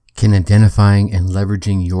Can identifying and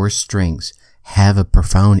leveraging your strengths have a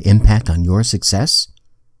profound impact on your success?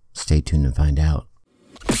 Stay tuned and find out.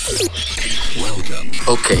 Welcome.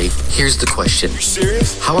 Okay, here's the question. You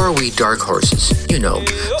serious? How are we dark horses? You know,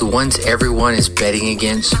 the ones everyone is betting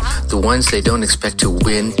against, the ones they don't expect to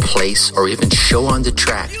win, place, or even show on the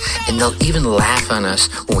track, and they'll even laugh on us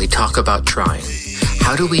when we talk about trying.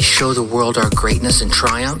 How do we show the world our greatness and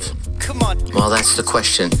triumph? Come on. Well, that's the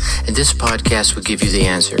question, and this podcast will give you the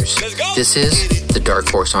answers. Let's go. This is The Dark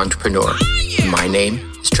Horse Entrepreneur. My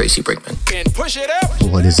name is Tracy Brinkman. And push it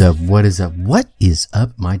up. What is up? What is up? What is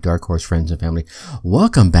up, my Dark Horse friends and family?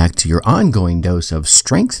 Welcome back to your ongoing dose of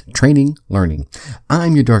strength training learning.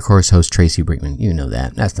 I'm your Dark Horse host, Tracy Brinkman. You know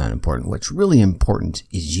that. That's not important. What's really important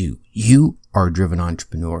is you. You are a driven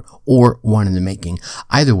entrepreneur or one in the making.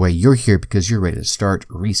 Either way, you're here because you're ready to start,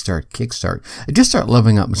 restart, kickstart, and just start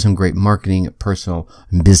leveling up with some great marketing, personal,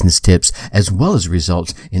 and business tips, as well as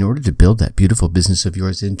results in order to build that beautiful business of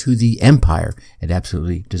yours into the empire it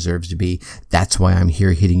absolutely deserves to be. That's why I'm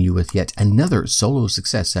here hitting you with yet another solo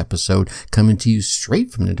success episode coming to you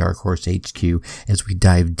straight from the Dark Horse HQ as we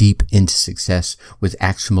dive deep into success with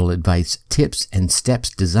actionable advice, tips, and steps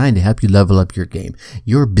designed to help you level up your game,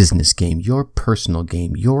 your business game, your personal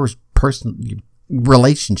game, your personal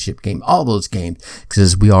relationship game, all those games. Because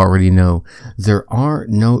as we already know, there are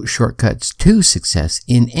no shortcuts to success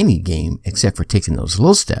in any game except for taking those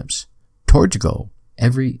little steps towards your goal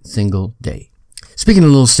every single day. Speaking of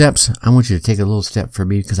little steps, I want you to take a little step for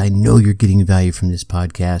me because I know you're getting value from this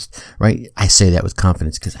podcast, right? I say that with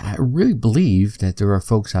confidence because I really believe that there are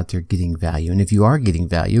folks out there getting value. And if you are getting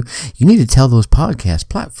value, you need to tell those podcast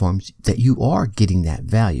platforms that you are getting that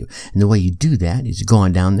value. And the way you do that is you go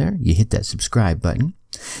on down there, you hit that subscribe button.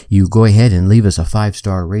 You go ahead and leave us a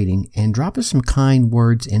 5-star rating and drop us some kind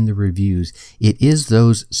words in the reviews. It is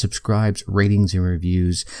those subscribes, ratings, and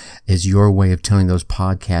reviews as your way of telling those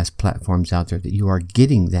podcast platforms out there that you are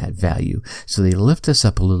getting that value. So they lift us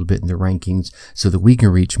up a little bit in the rankings so that we can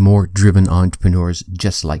reach more driven entrepreneurs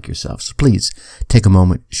just like yourself. So please take a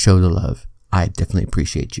moment, show the love. I definitely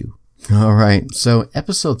appreciate you. All right. So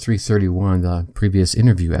episode 331, the previous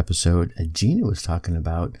interview episode, Gina was talking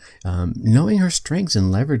about knowing her strengths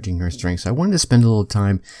and leveraging her strengths. I wanted to spend a little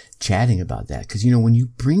time chatting about that because, you know, when you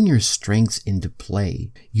bring your strengths into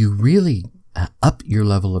play, you really up your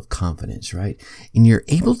level of confidence, right? And you're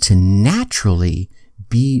able to naturally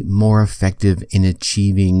be more effective in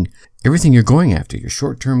achieving everything you're going after, your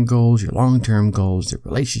short-term goals, your long-term goals, your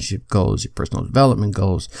relationship goals, your personal development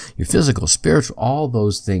goals, your physical, spiritual, all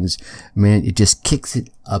those things, man, it just kicks it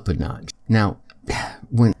up a notch. Now,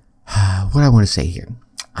 what I want to say here,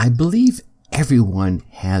 I believe everyone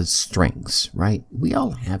has strengths, right? We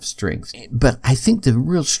all have strengths. But I think the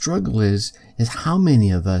real struggle is how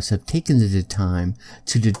many of us have taken the time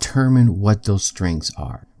to determine what those strengths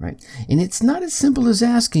are, right? And it's not as simple as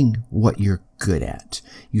asking what you're good at.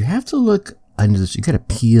 You have to look under this. You got to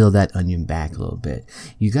peel that onion back a little bit.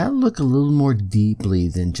 You got to look a little more deeply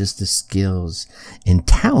than just the skills and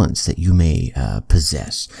talents that you may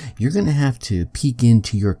possess. You're going to have to peek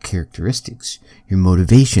into your characteristics, your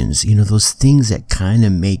motivations, you know, those things that kind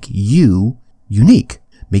of make you unique,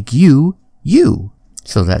 make you you.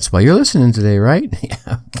 So that's why you're listening today, right?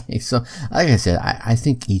 Yeah. Okay. So like I said, I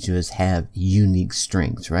think each of us have unique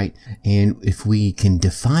strengths, right? And if we can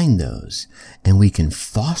define those and we can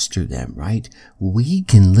foster them, right, we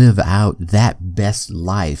can live out that best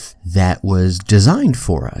life that was designed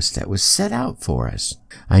for us, that was set out for us.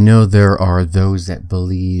 I know there are those that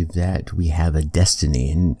believe that we have a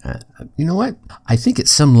destiny. And you know what? I think at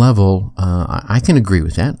some level, I can agree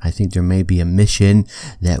with that. I think there may be a mission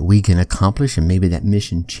that we can accomplish, and maybe that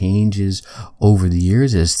mission changes over the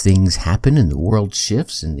years as things happen and the world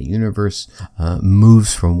shifts and the universe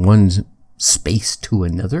moves from one space to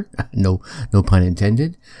another. No pun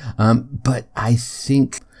intended. But I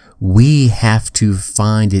think we have to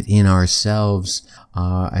find it in ourselves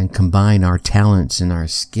and combine our talents and our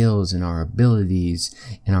skills and our abilities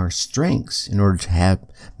and our strengths in order to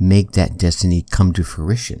make that destiny come to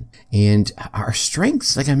fruition. And our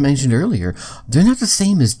strengths, like I mentioned earlier, they're not the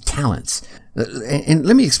same as talents. And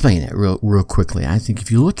let me explain that real quickly. I think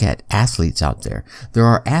if you look at athletes out there, there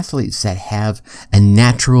are athletes that have a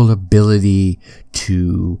natural ability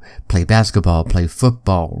to play basketball, play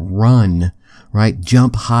football, run, right?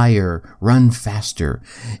 Jump higher, run faster.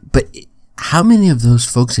 But how many of those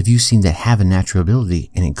folks have you seen that have a natural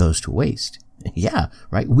ability and it goes to waste? Yeah,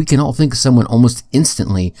 right. We can all think of someone almost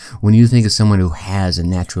instantly when you think of someone who has a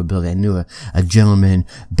natural ability. I knew a gentleman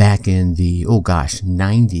back in the,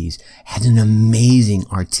 90s, had an amazing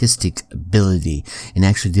artistic ability and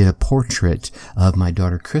actually did a portrait of my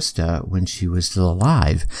daughter Krista when she was still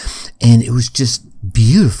alive. And it was just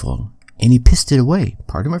beautiful. And he pissed it away.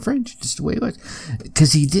 Pardon my French, just the way it was.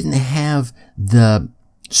 Because he didn't have the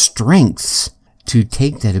strengths to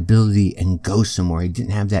take that ability and go somewhere. He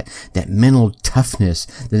didn't have that mental toughness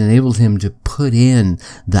that enabled him to put in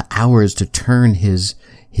the hours to turn his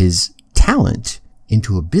talent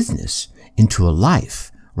into a business, into a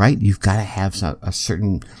life, right? You've got to have a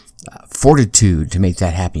certain fortitude to make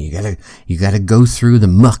that happen. You gotta go through the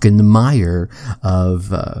muck and the mire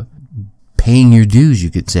of paying your dues, you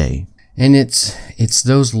could say. And it's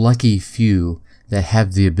those lucky few that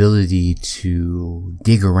have the ability to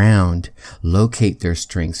dig around, locate their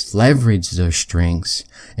strengths, leverage their strengths,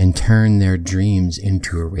 and turn their dreams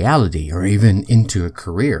into a reality or even into a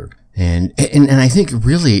career. And I think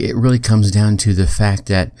really, it really comes down to the fact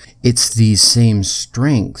that it's these same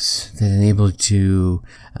strengths that enable to,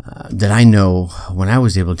 that I know when I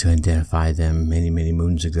was able to identify them many, many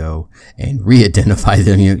moons ago and re-identify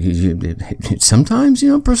them. Sometimes,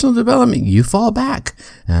 personal development, you fall back.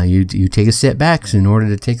 You take a step back in order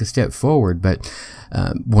to take a step forward. But,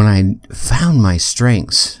 when I found my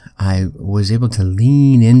strengths, I was able to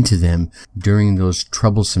lean into them during those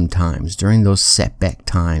troublesome times, during those setback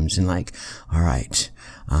times, and all right,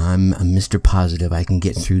 I'm Mr. Positive. I can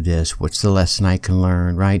get through this. What's the lesson I can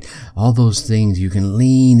learn, right? All those things, you can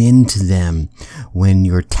lean into them when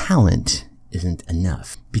your talent isn't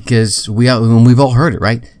enough. Because we've all heard it,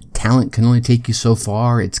 right? Talent can only take you so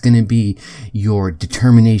far. It's going to be your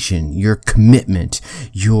determination, your commitment,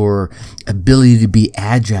 your ability to be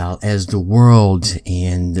agile as the world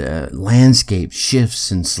and landscape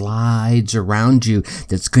shifts and slides around you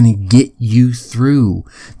that's going to get you through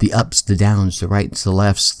the ups, the downs, the rights, the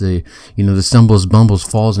lefts, the stumbles, bumbles,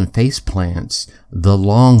 falls, and face plants, the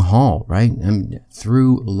long haul, right?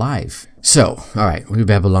 Through life. So, all right, we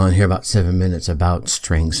babble on here about 7 minutes about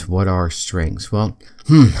strengths. What are strengths? Well,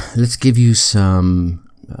 let's give you some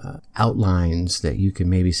outlines that you can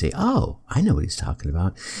maybe say, oh, I know what he's talking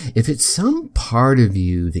about. If it's some part of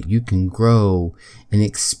you that you can grow and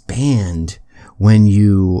expand when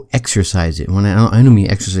you exercise it, when I don't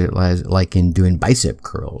mean exercise like in doing bicep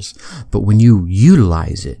curls, but when you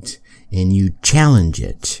utilize it and you challenge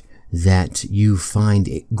it, that you find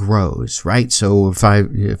it grows, right? So if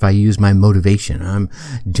I use my motivation, I'm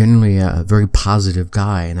generally a very positive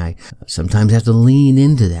guy, and I sometimes have to lean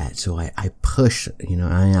into that. So I push,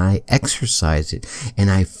 I exercise it, and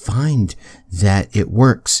I find that it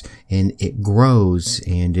works and it grows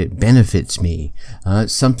and it benefits me.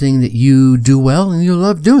 Something that you do well and you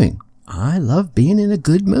love doing. I love being in a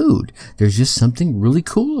good mood. There's just something really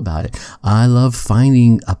cool about it. I love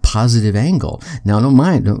finding a positive angle. Now,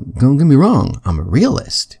 don't get me wrong. I'm a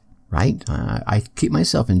realist, right? I keep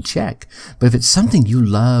myself in check. But if it's something you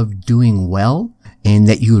love doing well and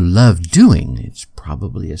that you love doing, it's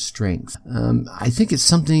probably a strength. I think it's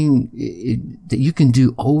something that you can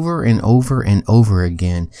do over and over and over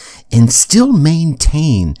again and still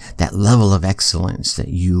maintain that level of excellence that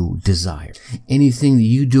you desire. Anything that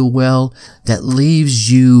you do well that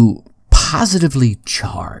leaves you positively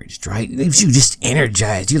charged, right? It leaves you just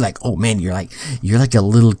energized. You're like, oh man, you're like a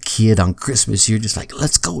little kid on Christmas. You're just like,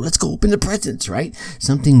 let's go open the presents, right?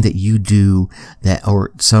 Something that you do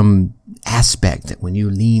or some aspect that when you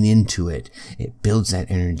lean into it, it builds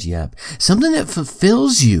that energy up. Something that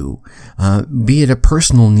fulfills you, be it a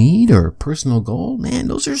personal need or a personal goal, man,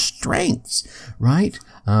 those are strengths, right?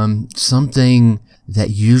 Something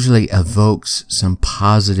that usually evokes some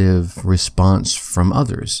positive response from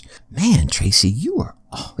others. Man, Tracy, you are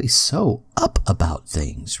always so up about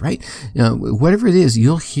things, right? Whatever it is,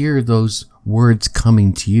 you'll hear those words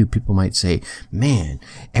coming to you. People might say, man,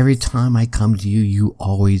 every time I come to you, you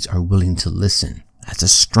always are willing to listen. That's a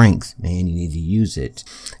strength, man. You need to use it.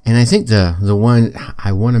 And I think the one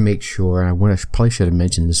I want to make sure, and probably should have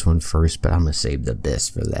mentioned this one first, but I'm going to save the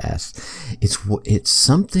best for last. It's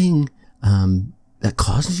something, that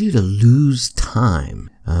causes you to lose time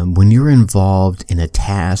when you're involved in a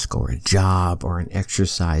task or a job or an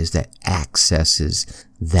exercise that accesses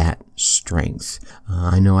that strength.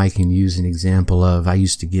 I know I can use an example of, I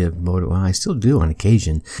used to give, I still do on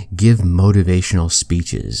occasion, give motivational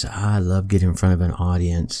speeches. I love getting in front of an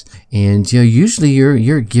audience. And, usually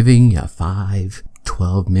you're giving a 5,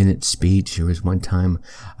 12-minute speech. There was one time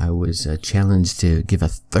I was challenged to give a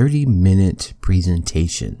 30-minute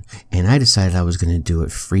presentation, and I decided I was going to do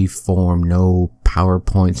it free form, no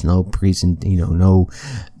PowerPoints, no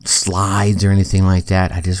slides or anything like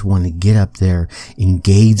that. I just wanted to get up there,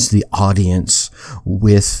 engage the audience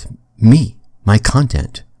with me, my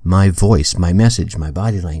content, my voice, my message, my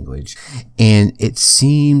body language. And it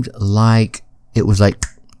seemed like it was like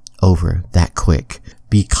over that quick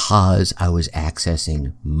because I was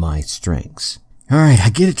accessing my strengths. All right, I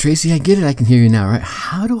get it, Tracy. I get it. I can hear you now, right?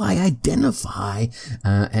 How do I identify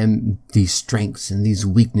and these strengths and these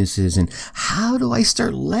weaknesses, and how do I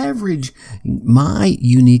start leverage my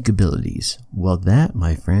unique abilities? Well, that,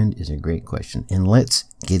 my friend, is a great question, and let's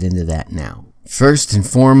get into that now. First and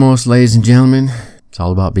foremost, ladies and gentlemen, it's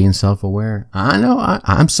all about being self-aware. I know.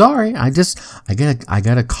 I'm sorry. I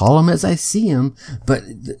gotta call them as I see them. But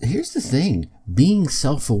here's the thing: being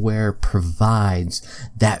self-aware provides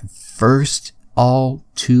that first, all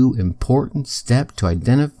too important step to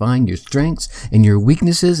identifying your strengths and your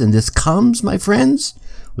weaknesses. And this comes, my friends,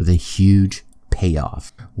 with a huge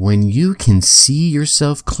payoff. When you can see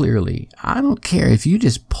yourself clearly, I don't care if you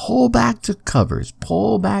just pull back the covers,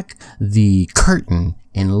 pull back the curtain,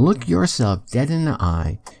 and look yourself dead in the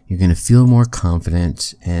eye, you're going to feel more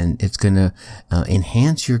confident, and it's going to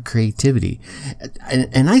enhance your creativity.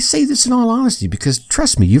 And I say this in all honesty because,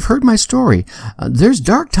 trust me, you've heard my story. There's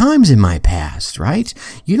dark times in my past, right?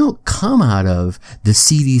 You don't come out of the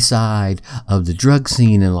seedy side of the drug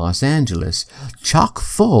scene in Los Angeles chock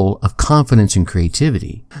full of confidence and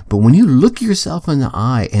creativity. But when you look yourself in the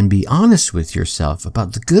eye and be honest with yourself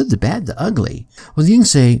about the good, the bad, the ugly, well, you can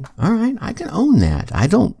say, all right, I can own that.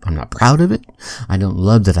 I'm not proud of it. I don't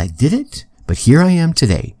love that I did it, but here I am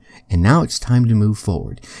today. And now it's time to move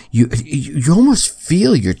forward. You almost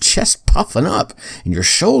feel your chest puffing up and your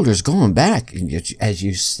shoulders going back as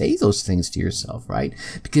you say those things to yourself, right?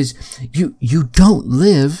 Because you don't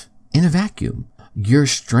live in a vacuum. Your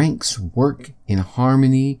strengths work in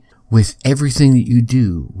harmony with everything that you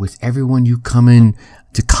do, with everyone you come in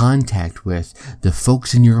to contact with, the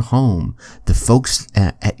folks in your home, the folks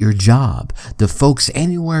at your job, the folks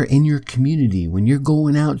anywhere in your community, when you're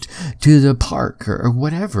going out to the park or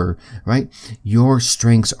whatever, right? Your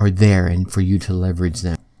strengths are there and for you to leverage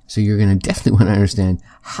them. So you're going to definitely want to understand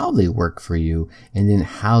how they work for you and then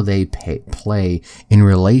how they play in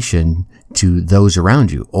relation to those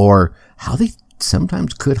around you, or how they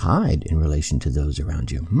sometimes could hide in relation to those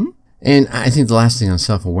around you. And I think the last thing on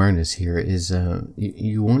self-awareness here is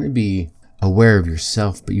you want to be aware of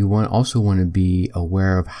yourself, but you also want to be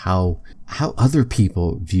aware of how other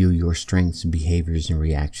people view your strengths and behaviors and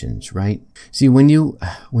reactions, right? See, when you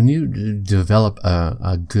develop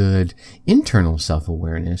a good internal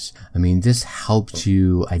self-awareness, I mean, this helps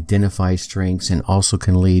you identify strengths and also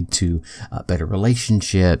can lead to better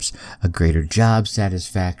relationships, a greater job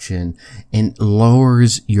satisfaction, and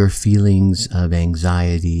lowers your feelings of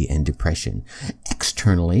anxiety and depression.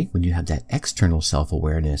 Externally, when you have that external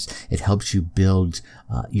self-awareness, it helps you build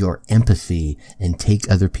your empathy and take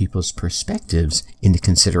other people's perspectives into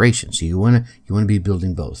consideration. So you want to be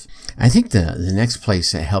building both. I think the next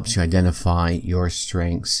place that helps you identify your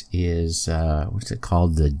strengths is what's it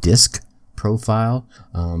called? The DISC profile.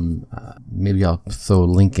 Maybe I'll throw a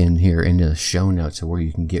link in here into the show notes of where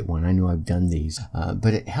you can get one. I know I've done these,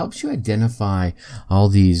 but it helps you identify all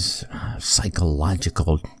these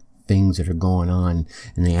psychological things that are going on,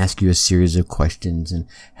 and they ask you a series of questions and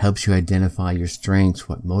helps you identify your strengths,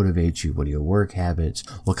 what motivates you, what are your work habits,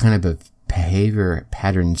 what kind of behavior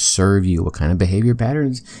patterns serve you, what kind of behavior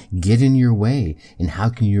patterns get in your way, and how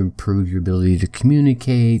can you improve your ability to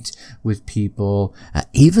communicate with people,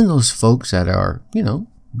 even those folks that are,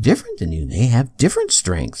 different than you. They have different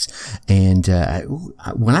strengths. And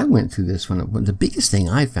when I went through this one, the biggest thing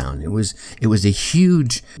I found, it was a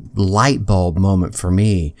huge light bulb moment for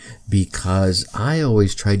me, because I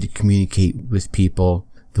always tried to communicate with people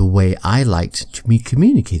the way I liked to be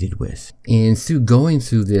communicated with. And through going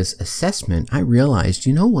through this assessment, I realized,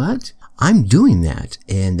 you know what? I'm doing that,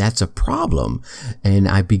 and that's a problem. And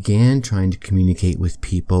I began trying to communicate with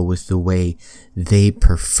people with the way they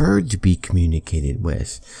preferred to be communicated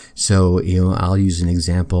with. So, I'll use an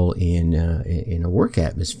example in a work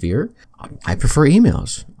atmosphere. I prefer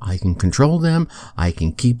emails. I can control them. I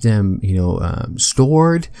can keep them,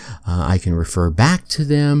 stored. I can refer back to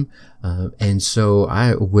them. And so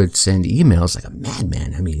I would send emails like a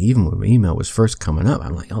madman. I mean, even when email was first coming up,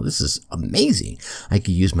 I'm like, oh, this is amazing. I could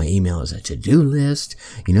use my email emails, a to-do list,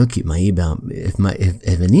 keep my email.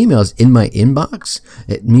 If an email is in my inbox,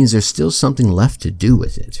 it means there's still something left to do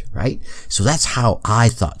with it, right? So that's how I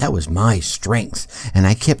thought. That was my strength. And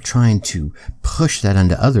I kept trying to push that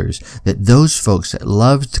onto others, that those folks that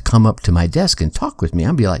love to come up to my desk and talk with me,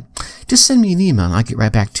 I'd be like, just send me an email and I'll get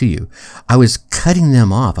right back to you. I was cutting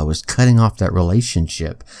them off. I was cutting off that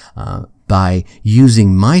relationship by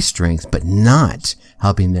using my strengths, but not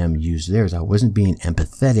helping them use theirs. I wasn't being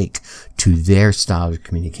empathetic to their style of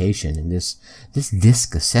communication. And this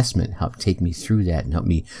DISC assessment helped take me through that and help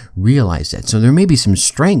me realize that. So there may be some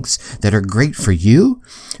strengths that are great for you,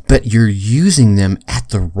 but you're using them at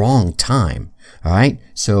the wrong time. All right.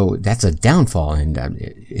 So that's a downfall. And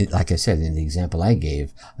like I said, in the example I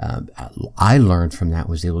gave, I learned from that,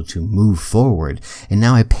 was able to move forward. And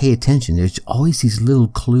now I pay attention. There's always these little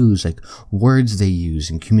clues, like words they use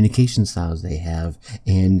and communication styles they have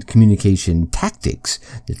and communication tactics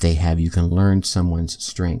that they have. You can learn someone's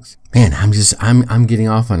strength. Man, I'm getting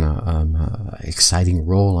off on a exciting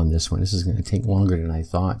roll on this one. This is going to take longer than I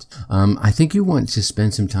thought. I think you want to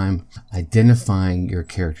spend some time identifying your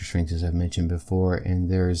character strengths, as I've mentioned before. And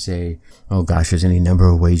there's there's any number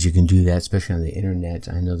of ways you can do that, especially on the internet.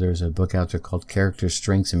 I know there's a book out there called Character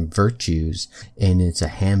Strengths and Virtues, and it's a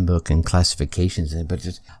handbook and classifications. But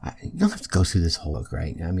you don't have to go through this whole book,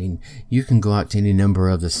 right? I mean, you can go out to any number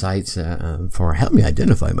of the sites for help me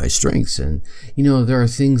identify my strengths. And, there are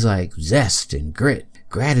things like zest and grit,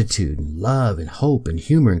 gratitude and love and hope and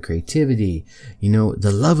humor and creativity,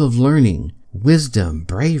 the love of learning, wisdom,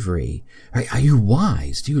 bravery. Right? Are you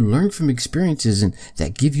wise? Do you learn from experiences and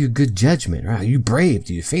that give you good judgment? Right? Are you brave?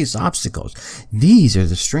 Do you face obstacles? These are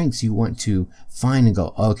the strengths you want to find and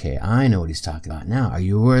go, okay, I know what he's talking about now. Are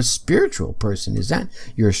you a spiritual person? Is that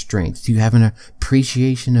your strength? Do you have an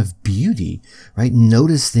appreciation of beauty? Right?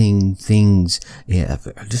 Noticing things,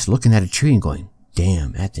 just looking at a tree and going,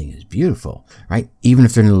 damn, that thing is beautiful, right? Even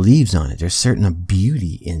if there are no leaves on it, there's certain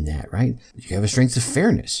beauty in that, right? You have a strength of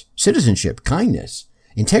fairness, citizenship, kindness,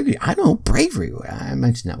 integrity. Bravery. I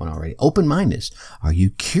mentioned that one already. Open-mindedness. Are you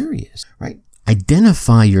curious, right?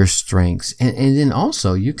 Identify your strengths. And then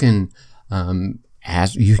also you can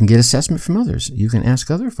you can get assessment from others. You can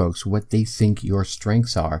ask other folks what they think your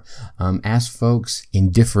strengths are. Ask folks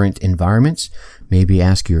in different environments. Maybe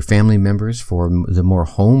ask your family members for the more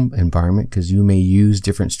home environment, because you may use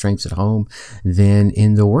different strengths at home than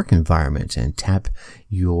in the work environment. And tap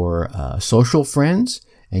your social friends,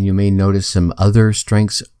 and you may notice some other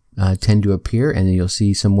strengths tend to appear, and then you'll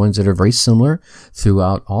see some ones that are very similar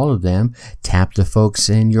throughout all of them. Tap the folks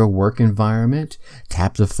in your work environment.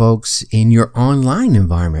 Tap the folks in your online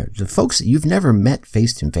environment, the folks that you've never met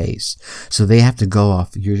face to face. So they have to go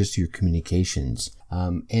off your communications.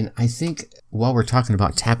 And I think while we're talking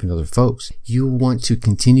about tapping other folks, you want to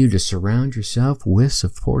continue to surround yourself with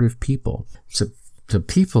supportive people. So to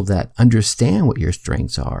people that understand what your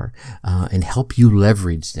strengths are and help you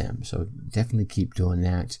leverage them. So definitely keep doing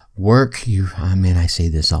that. Work, I say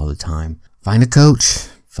this all the time. Find a coach,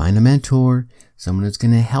 find a mentor, someone that's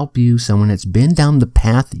going to help you, someone that's been down the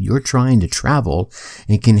path that you're trying to travel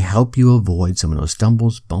and can help you avoid some of those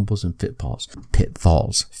stumbles, bumbles, and pitfalls.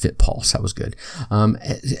 That was good.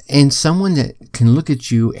 And someone that can look at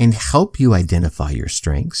you and help you identify your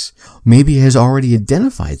strengths, maybe has already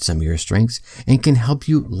identified some of your strengths and can help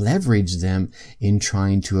you leverage them in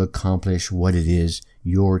trying to accomplish what it is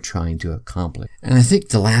you're trying to accomplish. And I think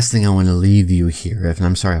the last thing I want to leave you here, and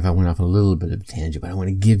I'm sorry if I went off a little bit of a tangent, but I want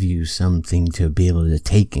to give you something to be able to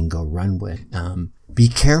take and go run with. Be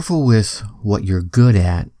careful with what you're good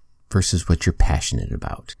at versus what you're passionate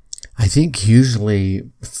about. I think usually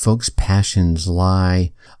folks' passions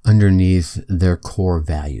lie underneath their core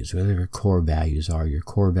values. Whatever your core values are,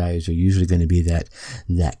 usually going to be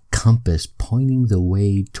that compass pointing the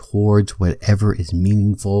way towards whatever is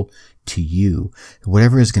meaningful to you,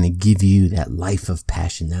 whatever is going to give you that life of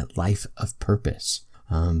passion, that life of purpose.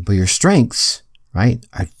 But your strengths, right,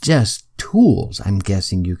 are just tools, I'm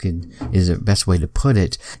guessing is the best way to put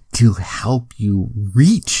it, to help you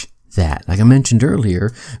reach that. Like I mentioned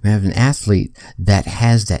earlier, we have an athlete that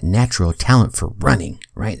has that natural talent for running,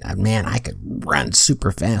 right? Man, I could run super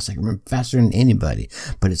fast. I can run faster than anybody,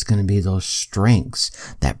 but it's going to be those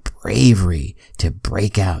strengths, that bravery to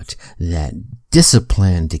break out, that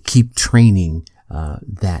discipline to keep training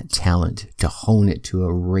that talent, to hone it to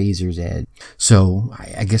a razor's edge. So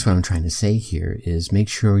I guess what I'm trying to say here is make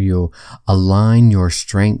sure you align your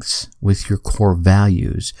strengths with your core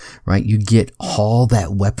values, right? You get all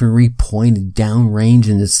that weaponry pointed downrange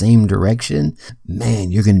in the same direction.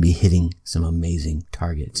 Man, you're going to be hitting some amazing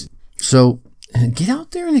targets. So get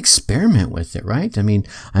out there and experiment with it, right? I mean,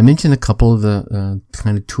 I mentioned a couple of the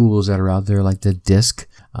kind of tools that are out there, like the DISC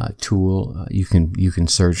tool. You can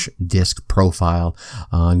search DISC profile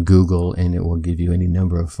on Google, and it will give you any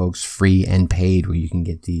number of folks, free and paid, where you can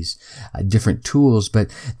get these different tools, but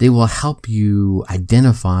they will help you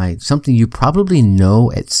identify something you probably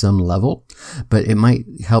know at some level, but it might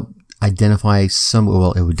help identify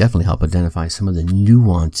it would definitely help identify some of the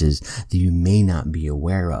nuances that you may not be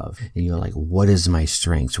aware of. And you're like, what is my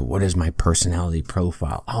strengths? Or what is my personality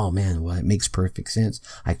profile? Oh man, well, it makes perfect sense.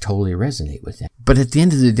 I totally resonate with that. But at the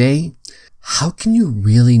end of the day, how can you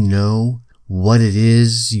really know what it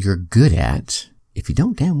is you're good at if you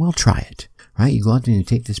don't damn well try it? Right? You go out there and you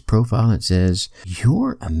take this profile that says,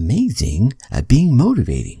 you're amazing at being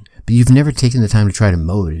motivating. But you've never taken the time to try to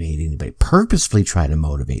motivate anybody, purposefully try to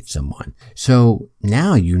motivate someone. So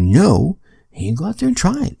now you know, and you go out there and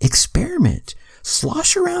try it. Experiment.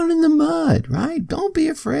 Slosh around in the mud, right? Don't be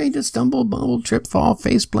afraid to stumble, bumble, trip, fall,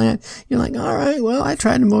 face plant. You're like, all right, well, I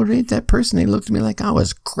tried to motivate that person. They looked at me like I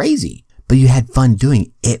was crazy. But you had fun doing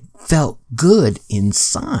it. It felt good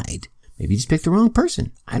inside. Maybe you just picked the wrong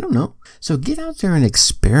person. I don't know. So get out there and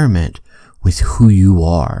experiment with who you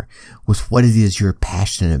are, with what it is you're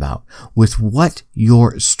passionate about, with what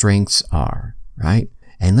your strengths are, right?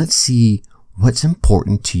 And let's see what's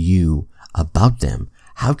important to you about them.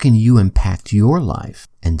 How can you impact your life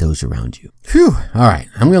and those around you? Phew. All right.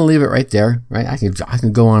 I'm going to leave it right there, right? I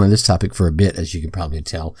can go on this topic for a bit, as you can probably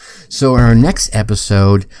tell. So in our next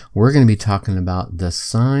episode, we're going to be talking about the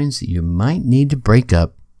signs that you might need to break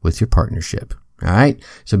up with your partnership. All right.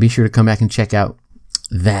 So be sure to come back and check out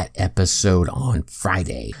that episode on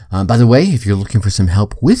Friday. By the way, if you're looking for some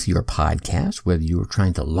help with your podcast, whether you're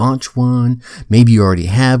trying to launch one, maybe you already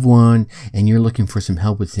have one, and you're looking for some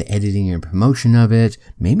help with the editing and promotion of it,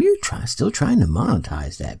 maybe you're still trying to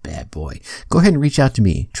monetize that bad boy, go ahead and reach out to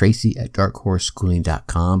me, Tracy at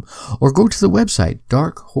darkhorseschooling.com, or go to the website,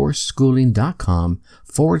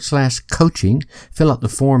 darkhorseschooling.com/coaching. Fill out the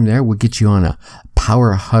form there. We'll get you on a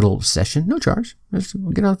power huddle session. No charge.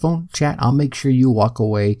 We'll get on the phone, chat. I'll make sure you walk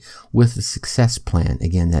away with a success plan.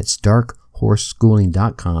 Again, that's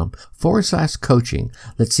darkhorseschooling.com/coaching.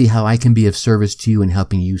 Let's see how I can be of service to you in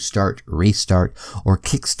helping you start, restart, or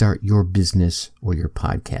kickstart your business or your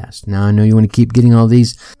podcast. Now, I know you want to keep getting all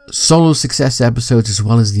these solo success episodes as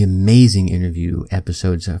well as the amazing interview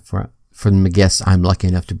episodes from the guests I'm lucky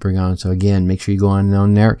enough to bring on. So again, make sure you go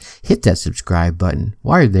on there, hit that subscribe button.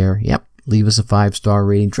 While you're there, leave us a 5-star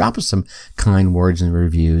rating, drop us some kind words and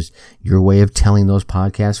reviews. Your way of telling those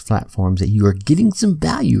podcast platforms that you are getting some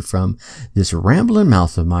value from this rambling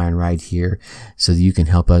mouth of mine right here, so that you can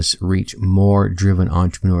help us reach more driven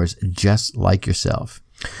entrepreneurs just like yourself.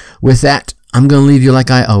 With that, I'm going to leave you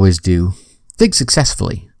like I always do. Think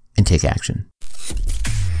successfully and take action.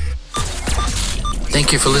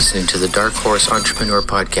 Thank you for listening to the Dark Horse Entrepreneur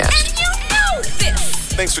Podcast. You know this!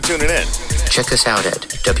 Thanks for tuning in. Check us out at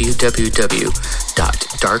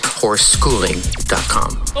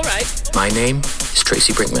www.darkhorseschooling.com. All right. My name is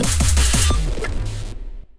Tracy Brinkman.